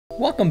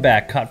Welcome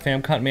back, Cut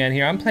Fam. Cutman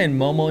here. I'm playing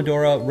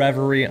Momodora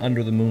Reverie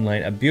Under the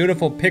Moonlight, a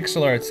beautiful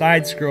pixel art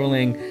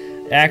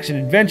side-scrolling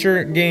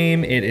action-adventure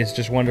game. It is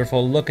just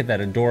wonderful. Look at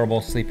that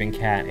adorable sleeping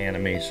cat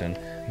animation.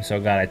 I'm so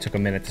glad I took a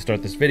minute to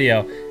start this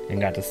video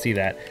and got to see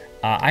that.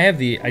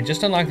 I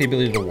just unlocked the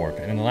ability to warp,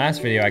 and in the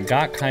last video I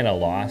got kind of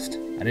lost.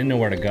 I didn't know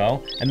where to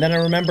go, and then I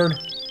remembered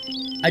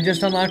I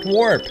just unlocked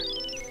warp.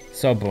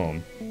 So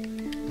boom.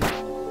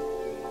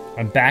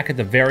 I'm back at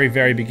the very,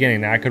 very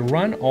beginning. Now I could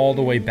run all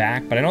the way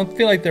back, but I don't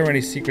feel like there were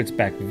any secrets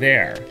back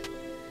there.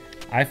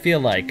 I feel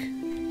like...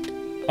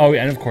 Oh,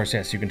 and of course,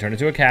 yes, you can turn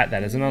into a cat.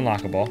 That isn't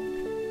unlockable.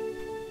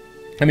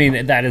 I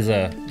mean, that is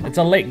it's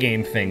a late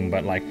game thing,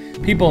 but like,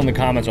 people in the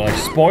comments are like,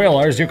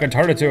 spoilers, you can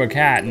turn into a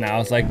cat. And I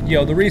was like,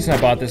 yo, the reason I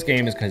bought this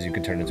game is because you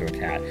can turn into a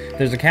cat.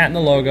 There's a cat in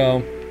the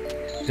logo.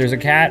 There's a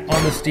cat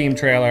on the Steam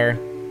trailer.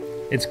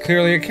 It's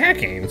clearly a cat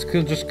game. It's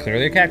just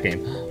clearly a cat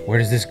game. Where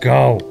does this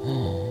go?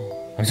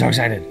 I'm so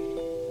excited.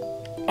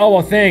 Oh,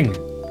 a thing.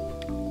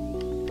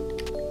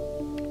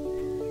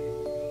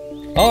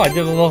 Oh, I did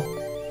a little...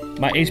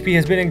 My HP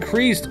has been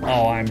increased.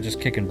 Oh, I'm just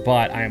kicking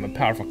butt. I am a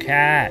powerful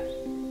cat.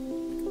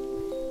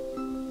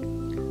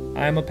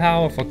 I am a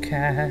powerful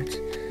cat.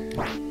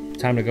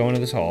 Time to go into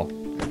this hole.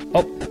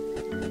 Oh,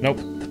 nope.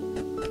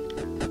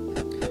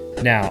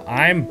 Now,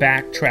 I'm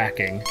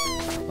backtracking.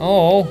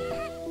 Oh.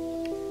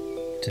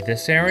 To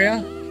this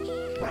area?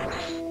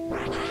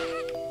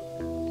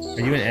 Are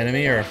you an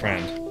enemy or a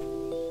friend?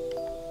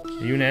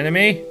 Are you an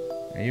enemy?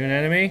 Are you an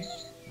enemy?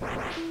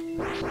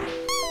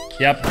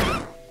 Yep.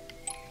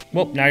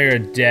 Well, now you're a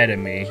dead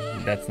enemy.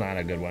 That's not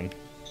a good one.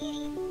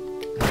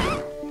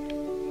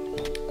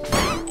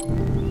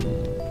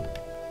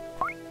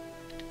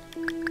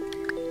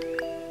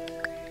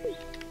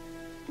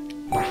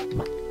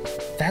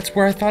 That's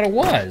where I thought it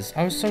was.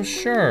 I was so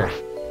sure.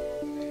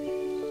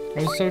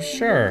 I was so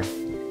sure.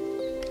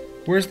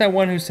 Where's that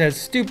one who says,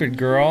 stupid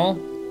girl?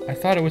 I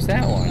thought it was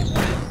that one.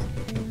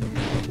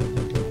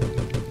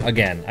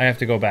 Again, I have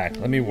to go back.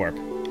 Let me warp.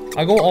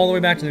 I'll go all the way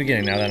back to the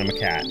beginning now that I'm a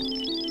cat.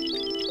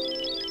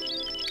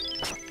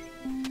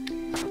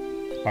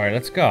 Alright,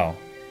 let's go.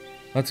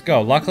 Let's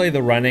go. Luckily,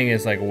 the running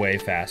is like way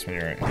fast when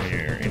you're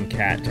in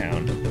Cat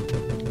Town.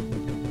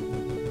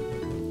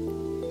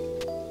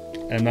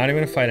 And I'm not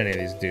even gonna fight any of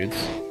these dudes.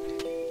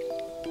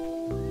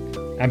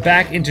 I'm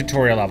back in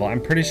tutorial level.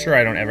 I'm pretty sure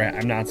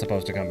I'm not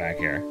supposed to come back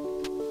here.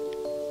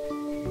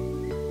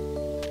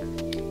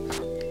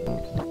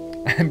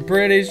 I'm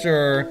pretty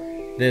sure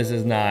this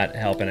is not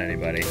helping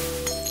anybody.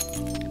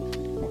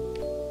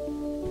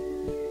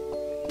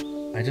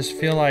 I just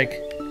feel like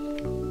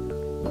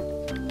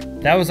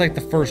that was like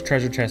the first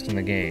treasure chest in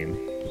the game.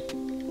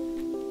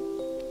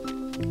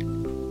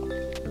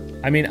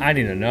 I mean, I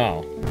need to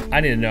know. I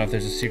need to know if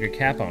there's a secret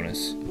cat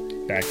bonus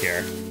back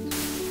here.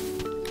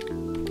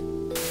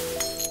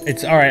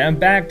 It's alright, I'm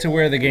back to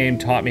where the game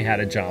taught me how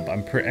to jump.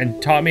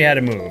 And taught me how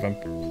to move.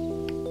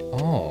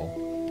 Oh.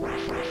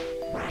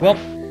 Well,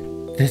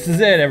 this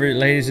is it,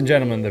 ladies and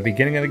gentlemen, the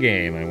beginning of the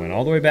game. I went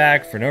all the way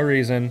back for no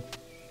reason.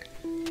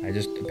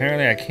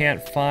 Apparently I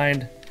can't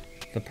find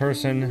the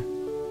person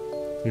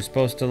who's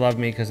supposed to love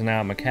me because now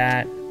I'm a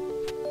cat.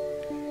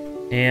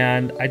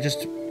 And I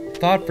just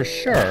thought for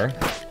sure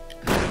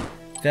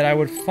that I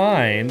would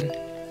find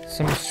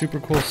some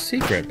super cool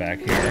secret back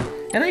here.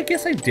 And I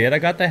guess I did, I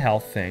got the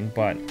health thing,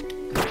 but...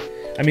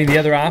 I mean, the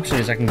other option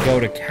is I can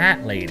go to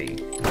Cat Lady.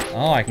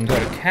 Oh, I can go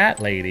to Cat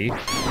Lady,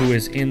 who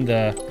is in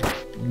the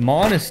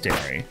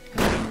monastery.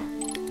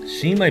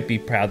 She might be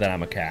proud that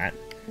I'm a cat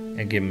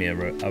and give me a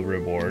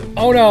reward.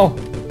 Oh no!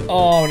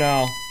 Oh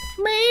no.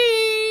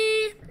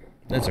 Me!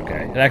 That's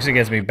okay. It actually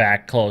gets me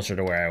back closer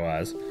to where I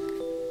was.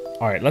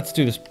 Alright, let's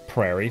do this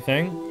prairie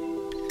thing.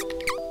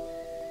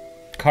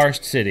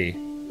 Karst City.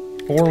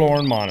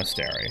 Forlorn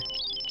Monastery.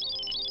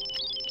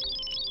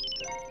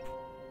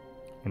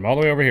 I'm all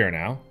the way over here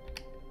now.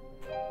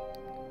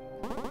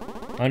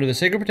 Under the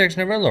sacred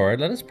protection of our Lord,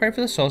 let us pray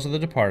for the souls of the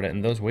departed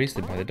and those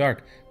wasted by the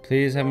dark.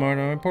 Please have more on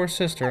my poor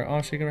sister.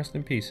 Oh, she can rest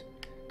in peace.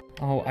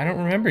 Oh, I don't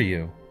remember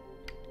you.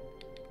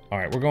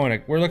 Alright,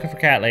 we're looking for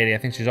Cat Lady. I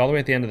think she's all the way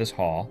at the end of this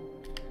hall.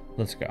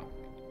 Let's go.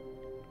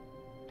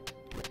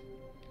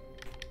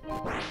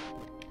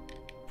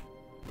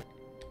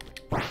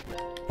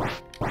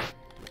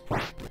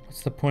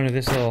 What's the point of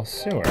this little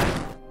sewer?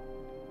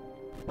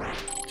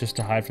 Just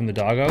to hide from the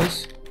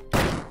doggos?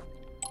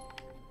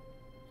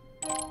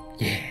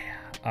 Yeah.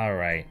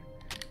 Alright.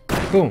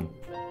 Boom.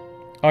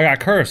 Oh, I got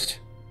cursed.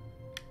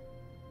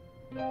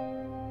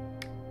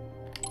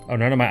 Oh,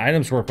 none of my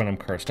items work when I'm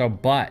cursed. Oh,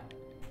 but.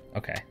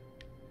 Okay.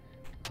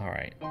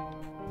 Alright.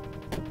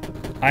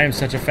 I am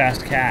such a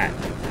fast cat.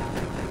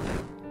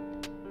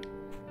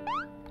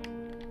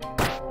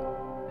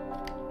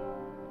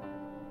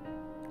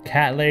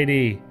 Cat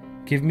Lady,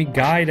 give me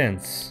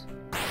guidance.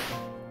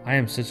 I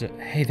am such a...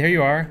 Hey, there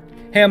you are.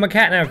 Hey, I'm a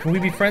cat now. Can we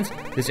be friends?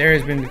 This area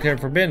has been declared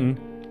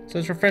forbidden, so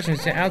it's refreshing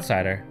to see an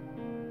outsider.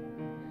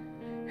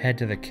 Head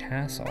to the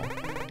castle.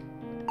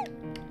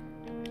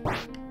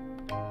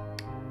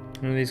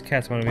 None of these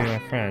cats want to be my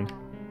friend.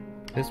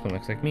 This one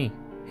looks like me.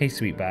 Hey,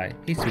 sweet pie.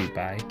 Hey, sweet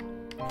pie.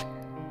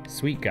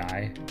 Sweet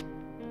guy.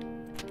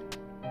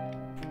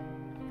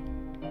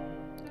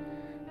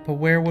 But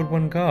where would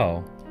one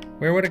go?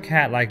 Where would a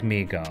cat like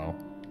me go?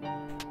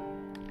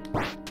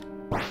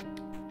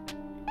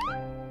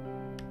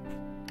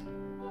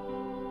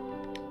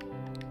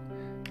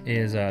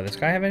 Is this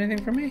guy have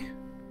anything for me?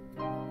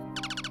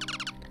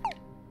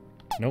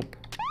 Nope.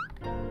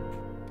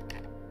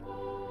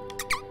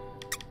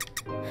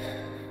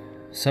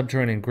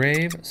 Subterranean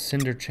grave,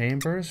 cinder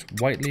chambers,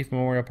 Whiteleaf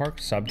Memorial Park,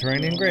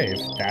 subterranean grave.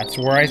 That's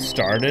where I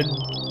started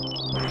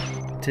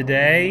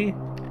today.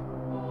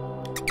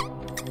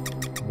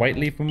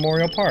 Whiteleaf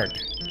Memorial Park.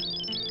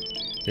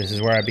 This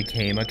is where I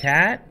became a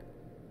cat.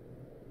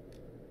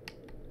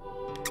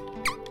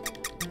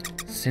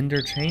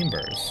 Cinder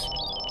chambers.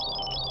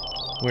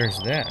 Where's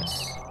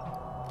this?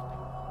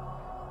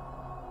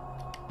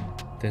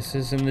 This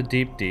is in the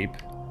deep, deep.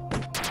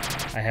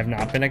 I have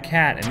not been a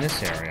cat in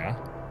this area.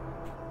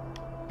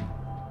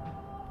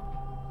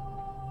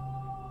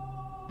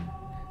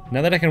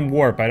 Now that I can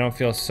warp, I don't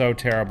feel so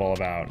terrible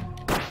about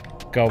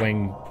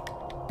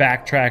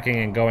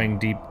backtracking and going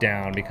deep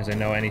down, because I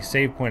know any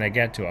save point I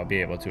get to, I'll be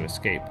able to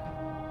escape.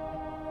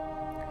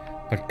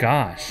 But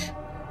gosh,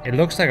 it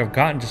looks like I've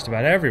gotten just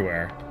about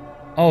everywhere.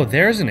 Oh,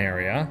 there's an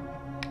area.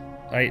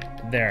 Right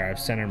there, I've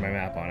centered my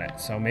map on it.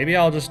 So maybe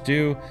I'll just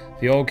do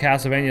the old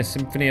Castlevania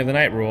Symphony of the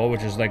Night rule,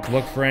 which is like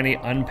look for any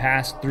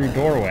unpassed through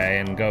doorway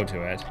and go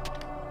to it.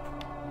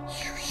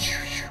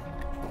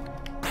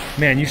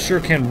 Man, you sure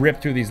can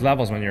rip through these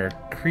levels when you're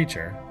a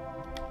creature.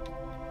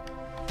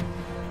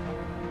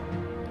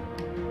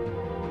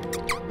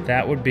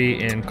 That would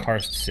be in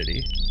Karst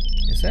City.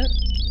 Is it?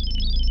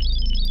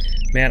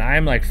 Man,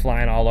 I'm like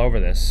flying all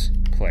over this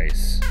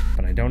place,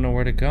 but I don't know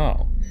where to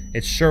go.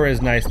 It sure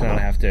is nice to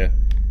not have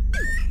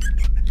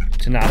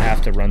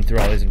to run through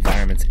all these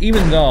environments,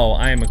 even though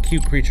I am a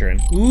cute creature and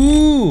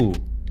ooh,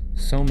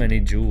 so many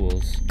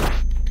jewels.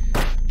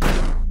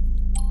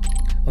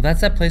 Oh,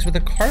 that's that place with the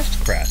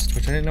Karst crest,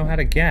 which I didn't know how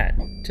to get.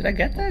 Did I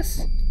get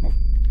this?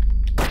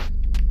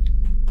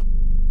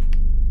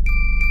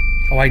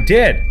 Oh, I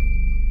did.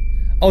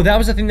 Oh, that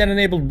was the thing that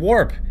enabled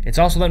warp. It's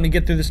also letting me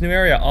get through this new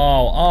area.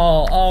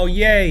 Oh,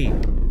 yay.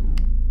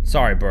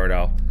 Sorry,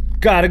 Birdo.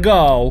 Gotta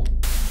go.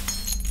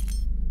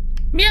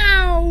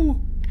 Meow.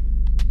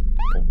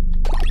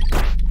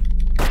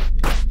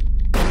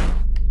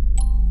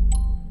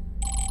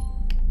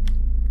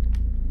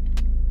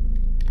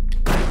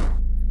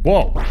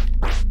 Whoa.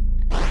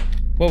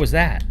 What was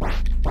that?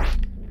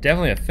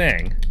 Definitely a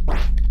thing.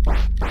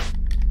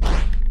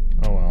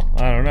 Oh well,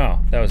 I don't know.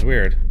 That was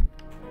weird.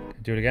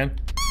 Do it again?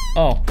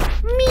 Oh.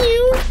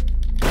 Meow.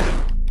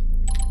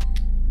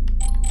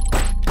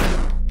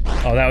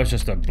 Oh, that was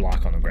just a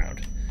block on the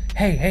ground.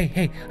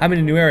 Hey, I'm in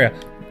a new area.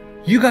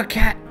 You got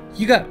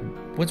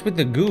what's with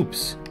the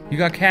goops? You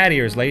got cat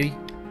ears, lady.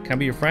 Can I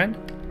be your friend?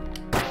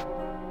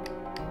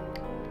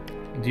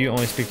 Do you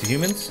only speak to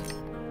humans?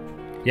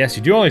 Yes,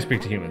 you do only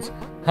speak to humans.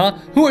 Huh?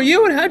 Who are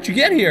you and how'd you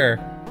get here?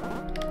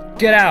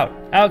 Get out,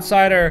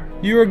 outsider.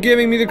 You are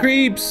giving me the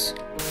creeps.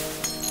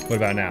 What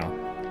about now?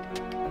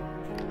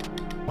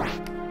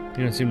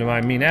 You don't seem to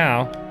mind me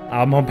now.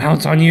 I'm gonna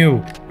pounce on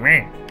you.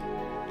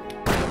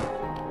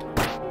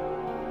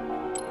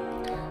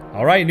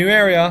 All right, new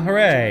area,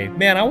 hooray.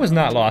 Man, I was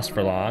not lost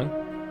for long.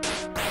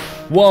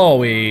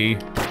 Whoa-y.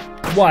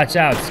 Watch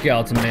out,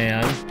 Skeleton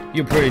Man.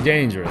 You're a pretty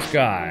dangerous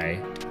guy.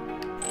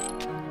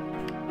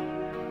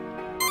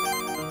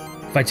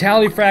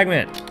 Vitality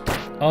fragment.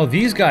 Oh,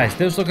 these guys,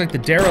 those look like the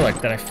derelict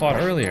that I fought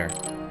earlier.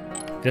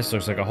 This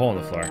looks like a hole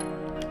in the floor.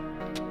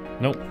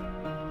 Nope.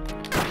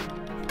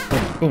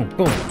 Boom, boom,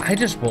 boom. I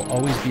just will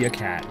always be a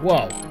cat.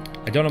 Whoa.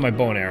 I don't have my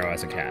bow and arrow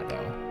as a cat, though.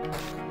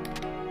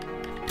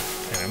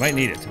 And I might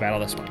need it to battle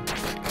this one.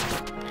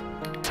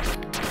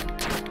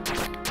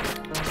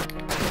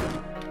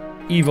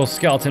 Evil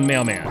skeleton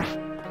mailman.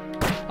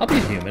 I'll be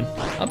a human.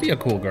 I'll be a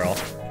cool girl.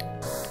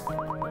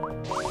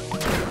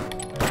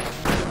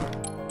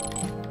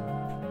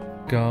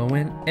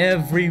 Going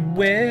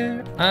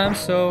everywhere. I'm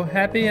so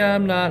happy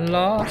I'm not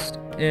lost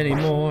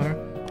anymore.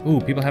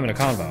 Ooh, people having a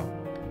convo.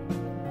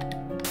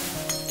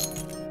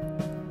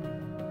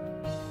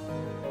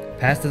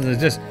 Past doesn't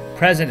exist.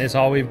 Present is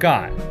all we've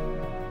got.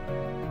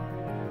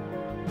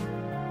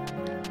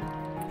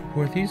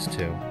 Who are these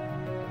two?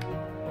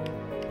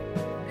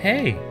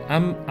 Hey,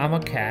 I'm a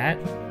cat.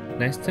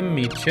 Nice to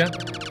meet you.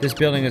 This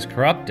building is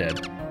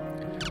corrupted.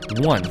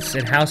 Once,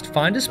 it housed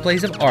fine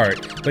displays of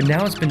art, but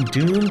now it's been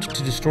doomed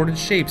to distorted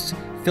shapes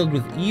filled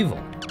with evil.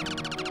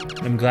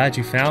 I'm glad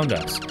you found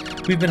us.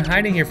 We've been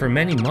hiding here for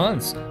many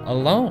months,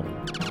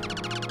 alone.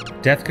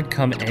 Death could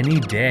come any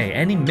day,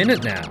 any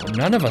minute now.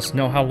 None of us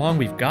know how long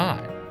we've got.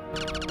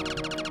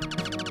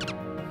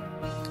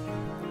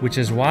 Which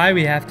is why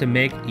we have to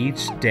make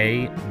each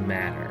day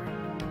matter.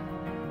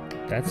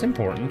 That's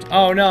important.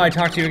 Oh no, I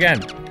talked to you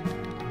again.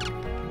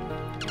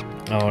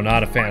 Oh,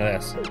 not a fan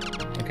of this.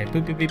 Okay,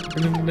 boop, boop, beep,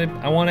 boop, boop,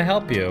 boop. I want to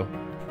help you.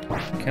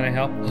 Can I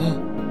help?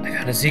 I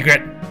found a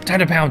secret. Time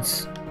to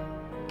pounce.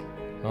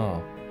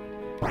 Oh.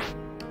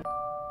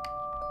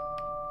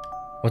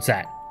 What's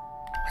that?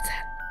 What's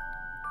that?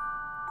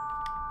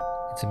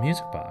 It's a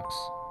music box.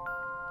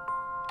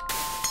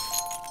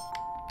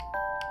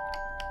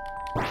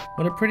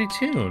 What a pretty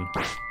tune.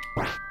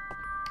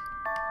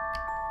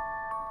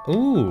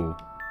 Ooh.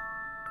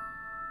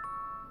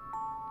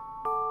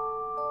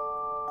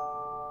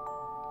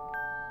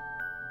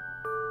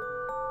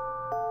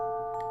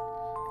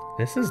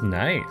 This is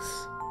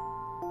nice.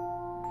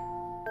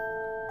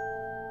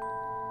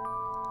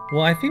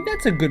 Well, I think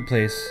that's a good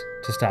place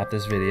to stop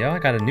this video. I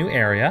got a new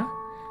area.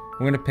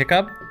 We're gonna pick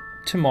up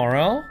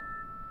tomorrow,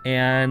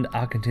 and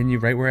I'll continue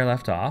right where I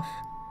left off.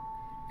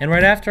 And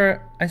right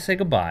after I say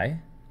goodbye,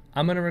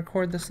 I'm gonna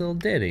record this little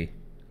ditty,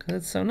 because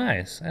it's so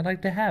nice. I'd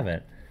like to have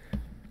it.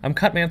 I'm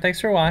Cutman,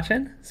 thanks for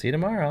watching. See you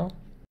tomorrow.